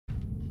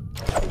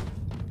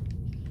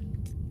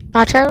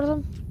I'll try with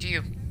them. Do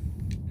you?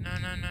 No,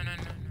 no, no, no, no, no,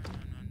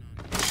 no, no.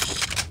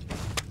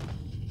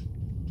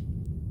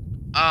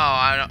 Oh,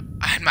 I don't.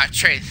 I'm not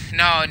trained.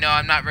 No, no,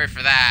 I'm not ready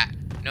for that.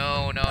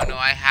 No, no, no.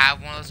 I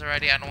have one of those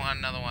already. I don't want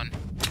another one.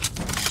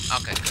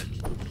 Okay, good.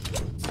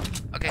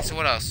 Okay, so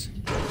what else?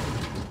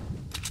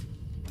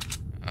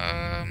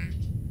 What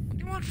do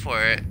you want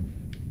for it?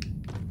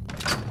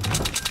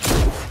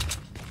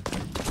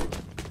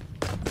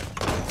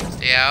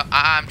 Stay out.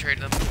 I'm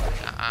trading them.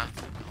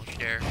 Don't you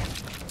dare.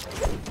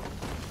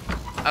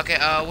 Okay,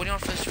 what do you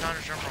want for this round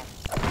of drum roll?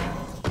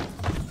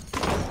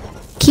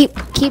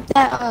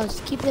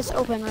 Keep this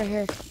open right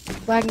here,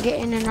 so I can get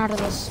in and out of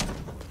this.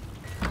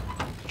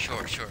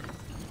 Sure, sure.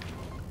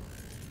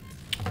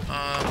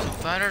 So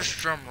Founder's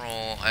drum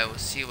roll, I will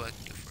see what I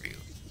can do for you.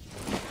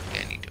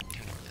 Okay, I need to do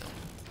more of them.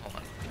 Hold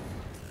on.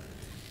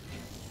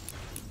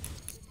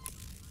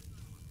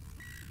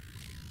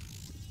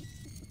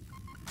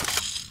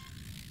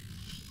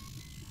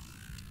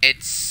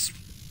 It's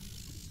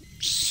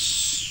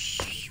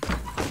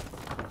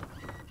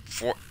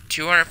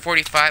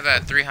 245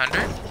 out of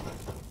 300.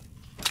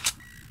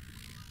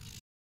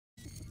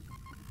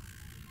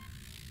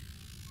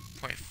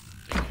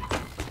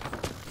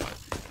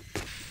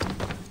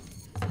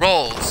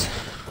 Rolls.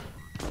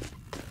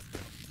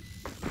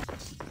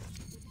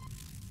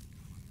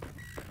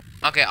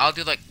 Okay, I'll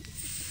do like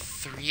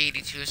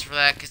 382s for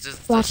that because it's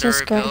the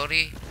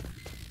durability.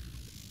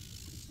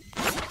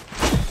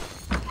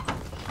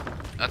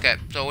 Okay,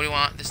 so what do you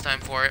want this time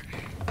for it?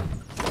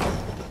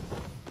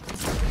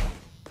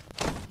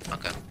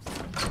 Okay.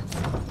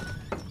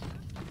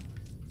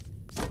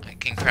 I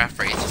can craft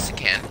for ages as I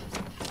can.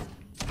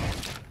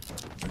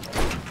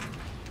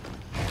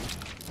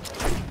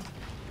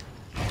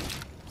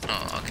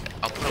 Oh, okay.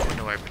 I'll put a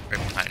window right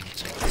behind me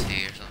so I can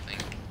see or something.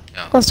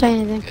 Oh, Don't say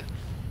anything. good.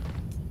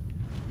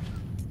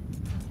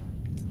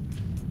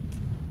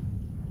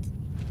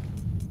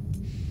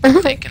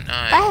 Thinking,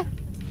 I'm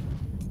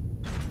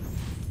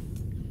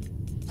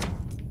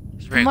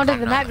more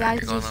than that,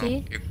 guys. You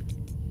see?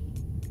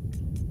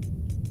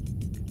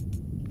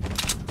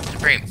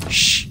 Supreme,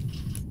 shh,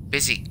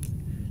 busy.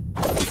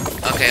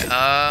 Okay,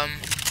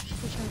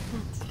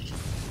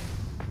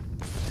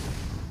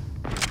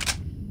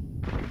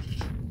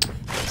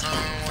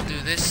 we'll do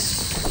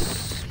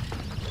this,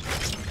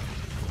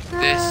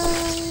 this.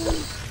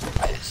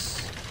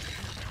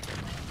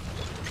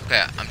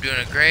 Okay, I'm doing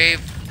a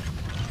grave.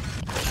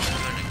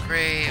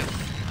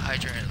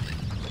 Hydrant,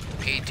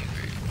 A2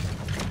 grave.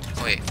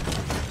 Oh, wait.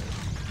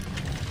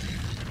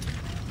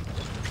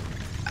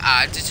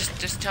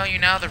 Just tell you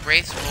now, the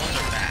Wraith's rolls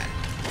are bad.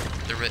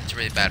 It's a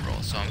really bad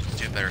roll, so I'm gonna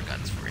do better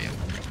guns for you.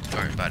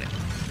 Don't worry about it.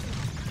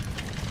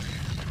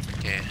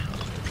 Okay.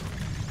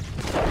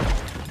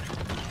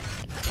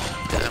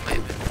 Get out of my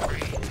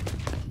inventory.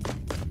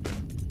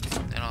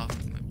 That off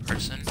my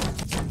person.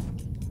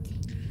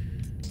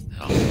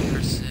 That off my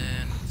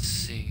person. Let's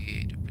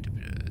see.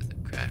 The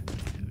crack.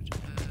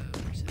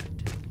 Where's that?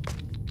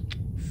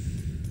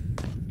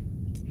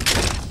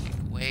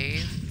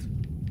 Wave.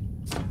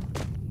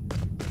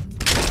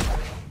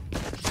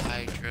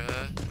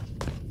 Hydra.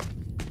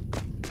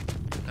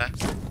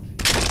 Okay.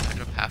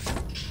 Hydra half.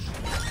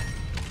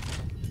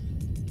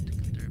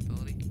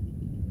 Durability.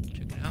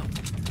 Check it out.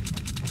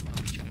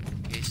 Oh, check it out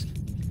in case.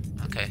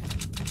 Okay.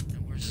 And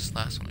where's this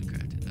last one I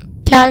crafted up?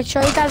 Can I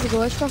show you guys the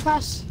glitch real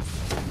fast?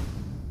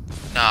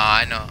 No,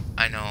 I know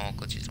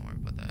glitches, don't worry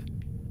about that.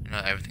 I know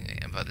everything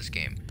about this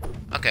game.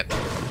 Okay.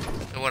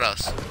 So what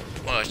else?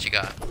 What else you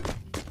got?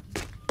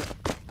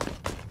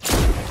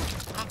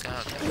 Okay,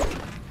 okay.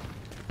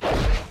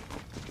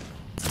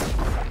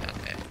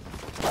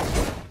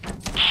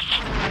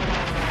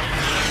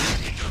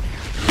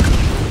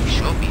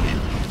 Show me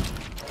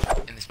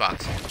it. In this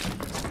box.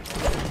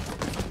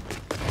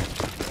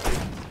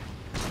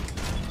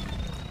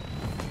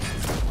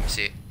 Let me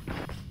see.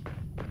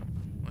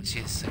 Let's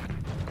see this thing.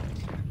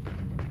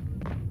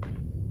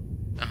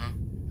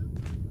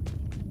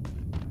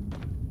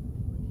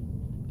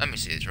 Let me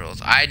see these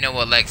rolls. I know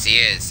what Lexi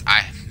is.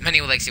 I have many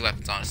Lexi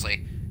weapons,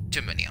 honestly.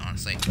 Too many,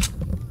 honestly.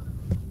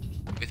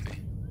 With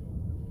me.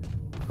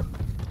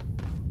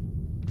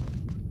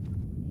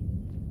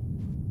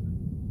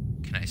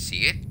 Can I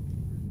see it?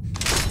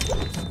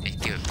 Hey,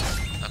 give it.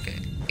 Okay.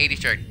 80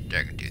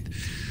 Dragon Tooth.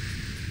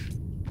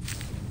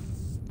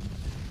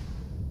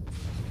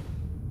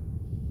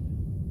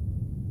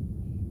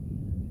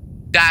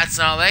 That's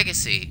not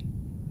Legacy.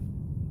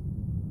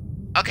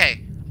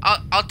 Okay.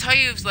 I'll tell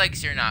you if it's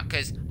Legacy or not,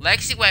 because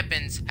Legacy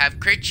weapons have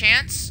crit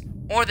chance,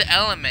 or the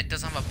element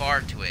doesn't have a bar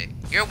to it.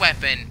 Your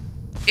weapon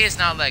is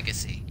not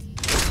Legacy.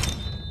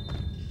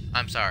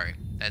 I'm sorry,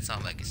 that's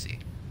not Legacy.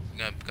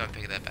 I'm gonna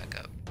pick that back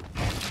up.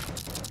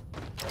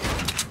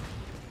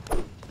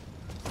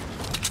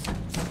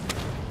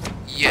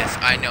 Yes,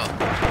 I know.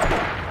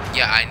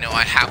 Yeah, I know.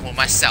 I have one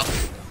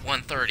myself.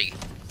 130.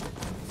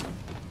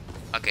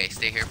 Okay,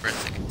 stay here for a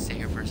second. Stay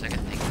here for a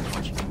second. Thank